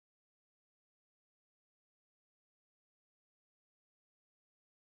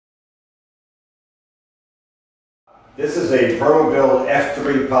This is a Permobil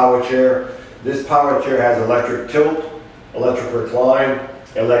F3 power chair. This power chair has electric tilt, electric recline,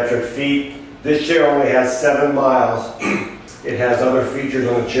 electric feet. This chair only has 7 miles. It has other features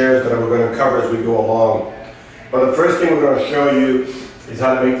on the chairs that we're going to cover as we go along. But the first thing we're going to show you is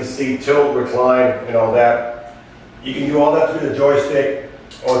how to make the seat tilt, recline, and all that. You can do all that through the joystick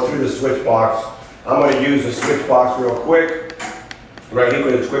or through the switch box. I'm going to use the switch box real quick, right here,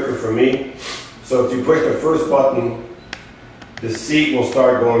 because it's quicker for me. So if you push the first button, the seat will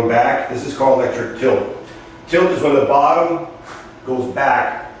start going back. This is called electric tilt. Tilt is when the bottom goes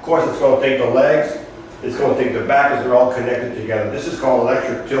back. Of course, it's going to take the legs, it's going to take the back, as they're all connected together. This is called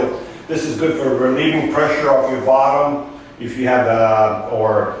electric tilt. This is good for relieving pressure off your bottom, if you have,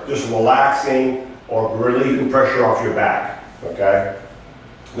 or just relaxing, or relieving pressure off your back, okay?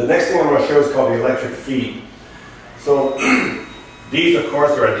 The next thing I'm going to show is called the electric feet. So these, of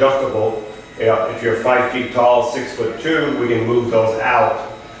course, are adjustable. If you're 5 feet tall, 6'2", we can move those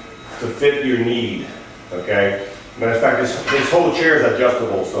out to fit your need, okay? Matter of fact, this whole chair is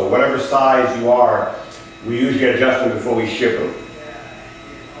adjustable, so whatever size you are, we usually adjust them before we ship them.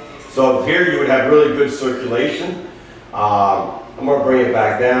 So here you would have really good circulation. I'm going to bring it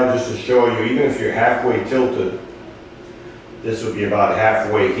back down just to show you, even if you're halfway tilted, this would be about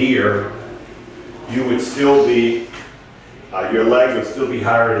halfway here, you would still be, your legs would still be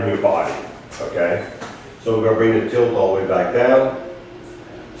higher than your body, okay? So we're going to bring the tilt all the way back down.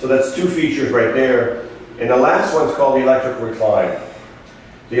 So that's 2 features right there. And the last one's called the electric recline.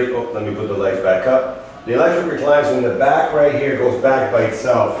 Let me put the legs back up. The electric recline is when the back right here goes back by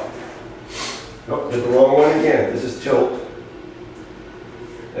itself. Nope, did the wrong one again. This is tilt.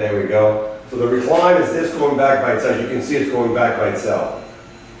 There we go. So the recline is this going back by itself. You can see it's going back by itself.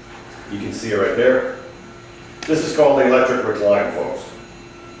 You can see it right there. This is called the electric recline, folks.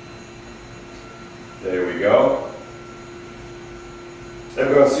 There we go. Then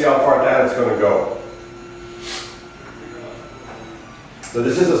we're going to see how far down it's going to go. So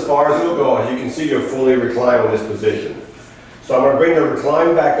this is as far as it'll go. As you can see, you're fully reclined in this position. So I'm going to bring the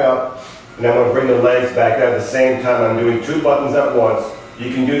recline back up, and I'm going to bring the legs back down at the same time. I'm doing 2 buttons at once.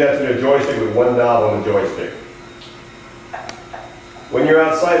 You can do that through the joystick with 1 knob on the joystick. When you're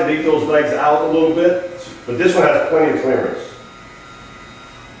outside, leave those legs out a little bit, but this one has plenty of clearance.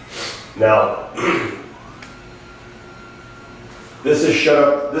 Now, this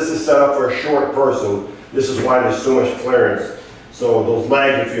is set up for a short person. This is why there's so much clearance. So those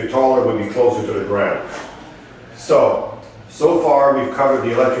legs, if you're taller, would be closer to the ground. So far we've covered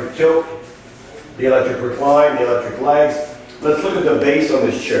the electric tilt, the electric recline, the electric legs. Let's look at the base on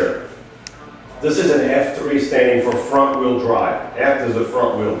this chair. This is an F3 standing for front wheel drive. F is the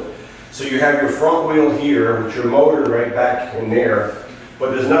front wheel. So you have your front wheel here with your motor right back in there,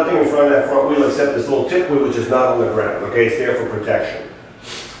 but there's nothing in front of that front wheel except this little tip wheel which is not on the ground. Okay, it's there for protection.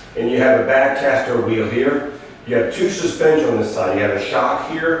 And you have a back caster wheel here. You have 2 suspensions on this side. You have a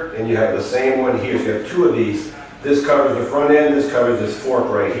shock here, and you have the same one here. So you have 2 of these. This covers the front end, this covers this fork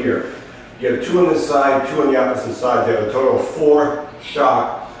right here. You have 2 on this side, 2 on the opposite side. You have a total of 4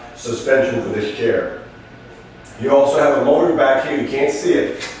 shock suspension for this chair. You also have a motor back here. You can't see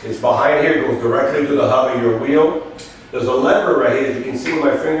it. It's behind here. It goes directly to the hub of your wheel. There's a lever right here, as you can see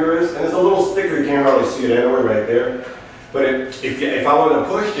where my finger is, and there's a little sticker. You can't really see it anywhere right there. But if I wanted to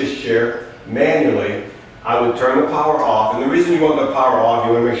push this chair manually, I would turn the power off, and the reason you want the power off,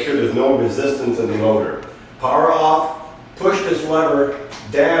 you want to make sure there's no resistance in the motor. Power off, push this lever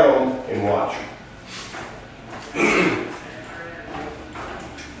down, and watch.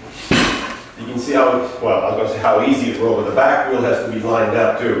 You can see how, well, I was going to say how easy it will, but the back wheel has to be lined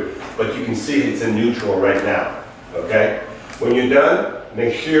up too. But you can see it's in neutral right now, okay? When you're done,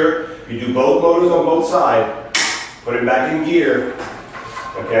 make sure you do both motors on both sides, put it back in gear,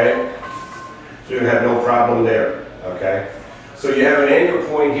 okay? So you have no problem there, okay? So you have an anchor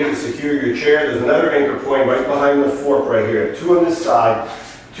point here to secure your chair. There's another anchor point right behind the fork right here. 2 on this side,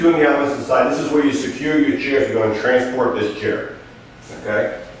 2 on the opposite side. This is where you secure your chair if you're going to transport this chair,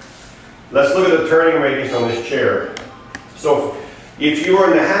 okay? Let's look at the turning radius on this chair. So if you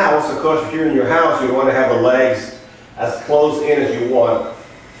are in the house, of course, if you're in your house, you want to have the legs as close in as you want.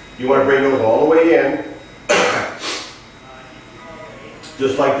 You want to bring those all the way in,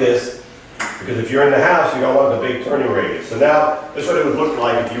 just like this. Because if you're in the house, you don't want the big turning radius. So now, this is what it would look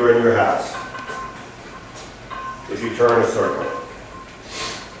like if you were in your house. If you turn a circle.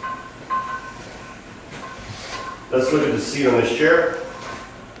 Let's look at the seat on this chair.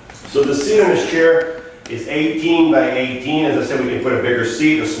 So the seat on this chair is 18 by 18. As I said, we can put a bigger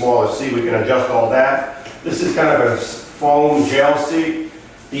seat, a smaller seat. We can adjust all that. This is kind of a foam gel seat.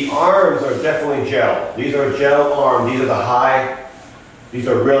 The arms are definitely gel. These are gel arms. These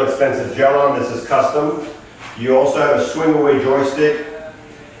are real expensive gel arms. This is custom. You also have a swing away joystick.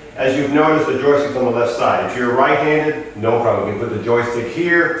 As you've noticed, the joystick's on the left side. If you're right-handed, no problem. You can put the joystick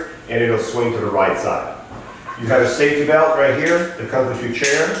here and it'll swing to the right side. You have a safety belt right here that comes with your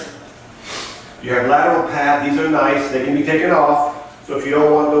chair. You have lateral pad. These are nice. They can be taken off. So if you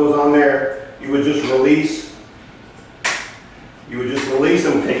don't want those on there, you would just release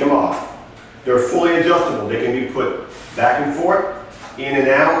them and take them off. They're fully adjustable. They can be put back and forth, in and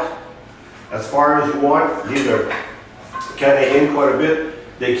out, as far as you want. These are kind of in quite a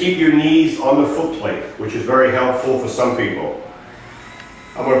bit. They keep your knees on the foot plate, which is very helpful for some people.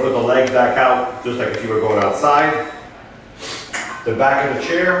 I'm going to put the legs back out, just like if you were going outside. The back of the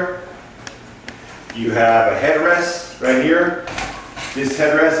chair, you have a headrest right here. This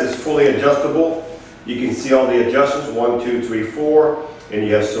headrest is fully adjustable. You can see all the adjustments, 1, 2, 3, 4, and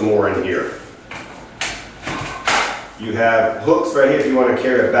you have some more in here. You have hooks right here if you want to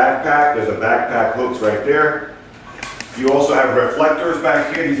carry a backpack. There's a backpack hooks right there. You also have reflectors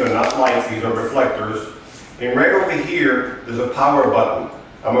back here. These are not lights, these are reflectors. And right over here, there's a power button.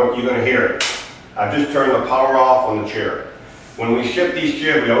 You're going to hear it. I've just turned the power off on the chair. When we ship these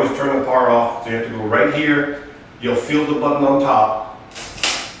chairs, we always turn the power off. So you have to go right here. You'll feel the button on top.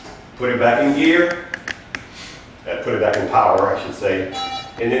 Put it back in gear. Put it back in power, I should say.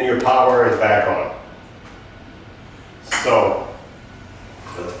 And then your power is back on. So,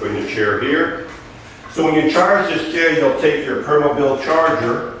 let's bring the chair here. So when you charge this chair, you'll take your Permobil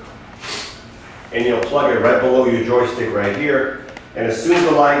charger and you'll plug it right below your joystick right here. And as soon as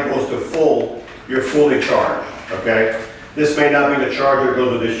the light goes to full, you're fully charged, okay? This may not be the charger that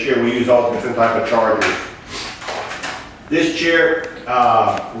goes with this chair. We use all different types of chargers. This chair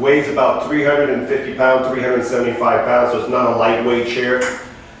weighs about 350 pounds, 375 pounds, so it's not a lightweight chair.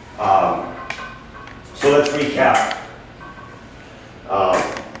 So let's recap. I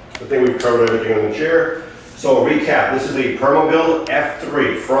think we've covered everything on the chair. So recap, this is a Permobil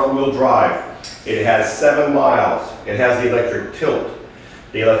F3 front wheel drive. It has 7 miles. It has the electric tilt,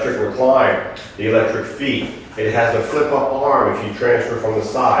 the electric recline, the electric feet. It has the flip up arm if you transfer from the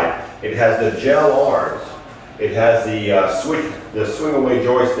side. It has the gel arms. It has the swing away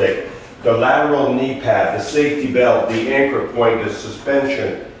joystick, the lateral knee pad, the safety belt, the anchor point, the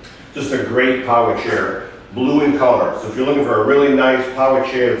suspension. Just a great power chair. Blue in color. So if you're looking for a really nice power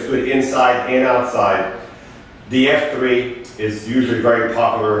chair that's good inside and outside, the F3 is usually very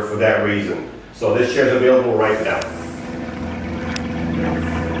popular for that reason. So this chair is available right now.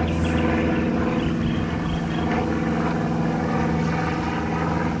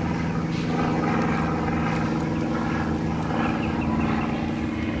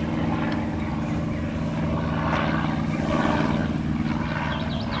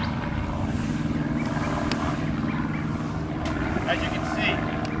 As you can see,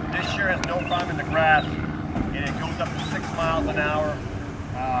 this chair has no problem in the grass, and it goes up to 6 miles an hour.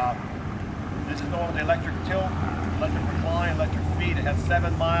 This is the one with the electric tilt, electric recline, electric feet. It has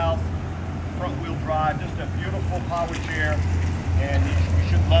 7 miles, front wheel drive, just a beautiful power chair, and you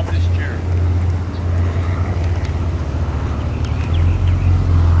should love this chair.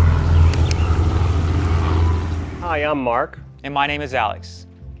 Hi, I'm Mark. And my name is Alex.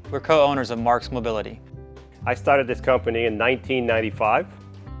 We're co-owners of Marc's Mobility. I started this company in 1995.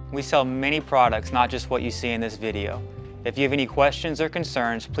 We sell many products, not just what you see in this video. If you have any questions or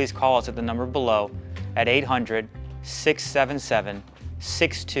concerns, please call us at the number below at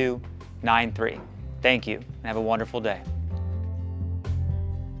 800-677-6293. Thank you, and have a wonderful day.